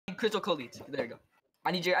Crystal co-leads. There you go.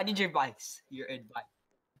 I need your advice. Your advice.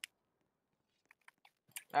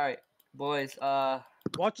 All right, boys.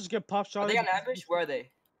 Watch us get pop shot. Are they on ambush? Where are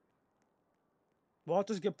they?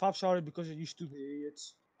 Watch us get pop shotted because of you stupid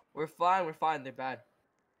idiots. We're fine. We're fine. They're bad.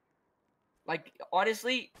 Like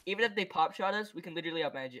honestly, even if they pop shot us, we can literally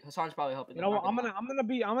outmanage it. Hassan's probably helping. You know what? I'm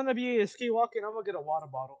gonna be ski walking. I'm gonna get a water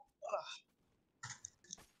bottle.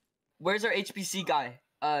 Where's our HPC guy?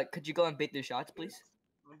 Could you go and bait their shots, please?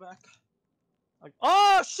 I'm back. Like,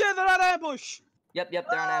 oh shit! They're on ambush. Yep. They're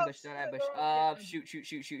on ambush. They're on ambush. Shoot. Send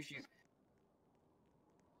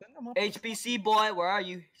them up. HPC boy, where are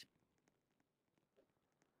you?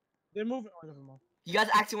 They're moving. Oh, never mind. You guys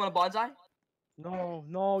actually want a bonsai? No,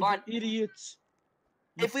 Fine. you idiots.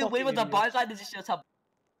 You If we win with the idiots. bonsai, this is just how.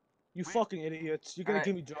 You fucking idiots. You're gonna Alright.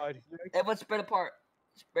 get me dried. Everyone spread apart.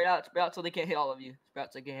 Spread out so they can't hit all of you. Spread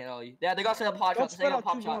out so they can't hit all of you. Yeah, they're gonna set up a pot shot. They're setting up a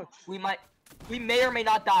pop shot. We may or may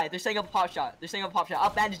not die. They're setting up a pop shot.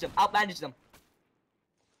 Outbandage them.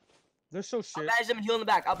 They're so shit. Outbandage them and heal in the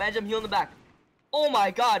back. Oh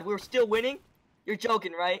my god, we're still winning? You're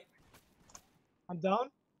joking, right? I'm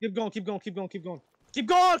down. Keep going. Keep going.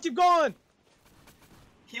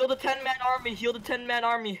 Heal the 10-man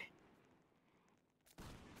army.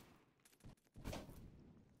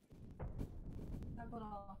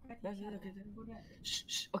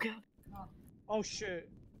 Shh. Okay. Oh shit.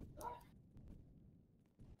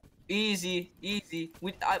 Easy.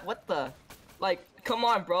 What the? Like, come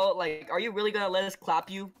on, bro. Like, are you really gonna let us clap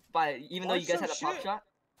you even though you guys had a pop shot?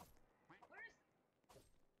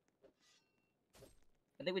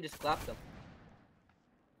 I think we just clapped them.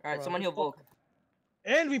 All right, someone heal Volk.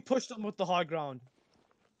 And we pushed them with the high ground.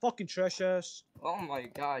 Fucking trash ass. Oh my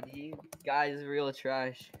god, you guys are real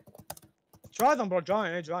trash. Try them, bro.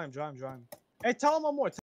 Dry him. Hey, tell him one more.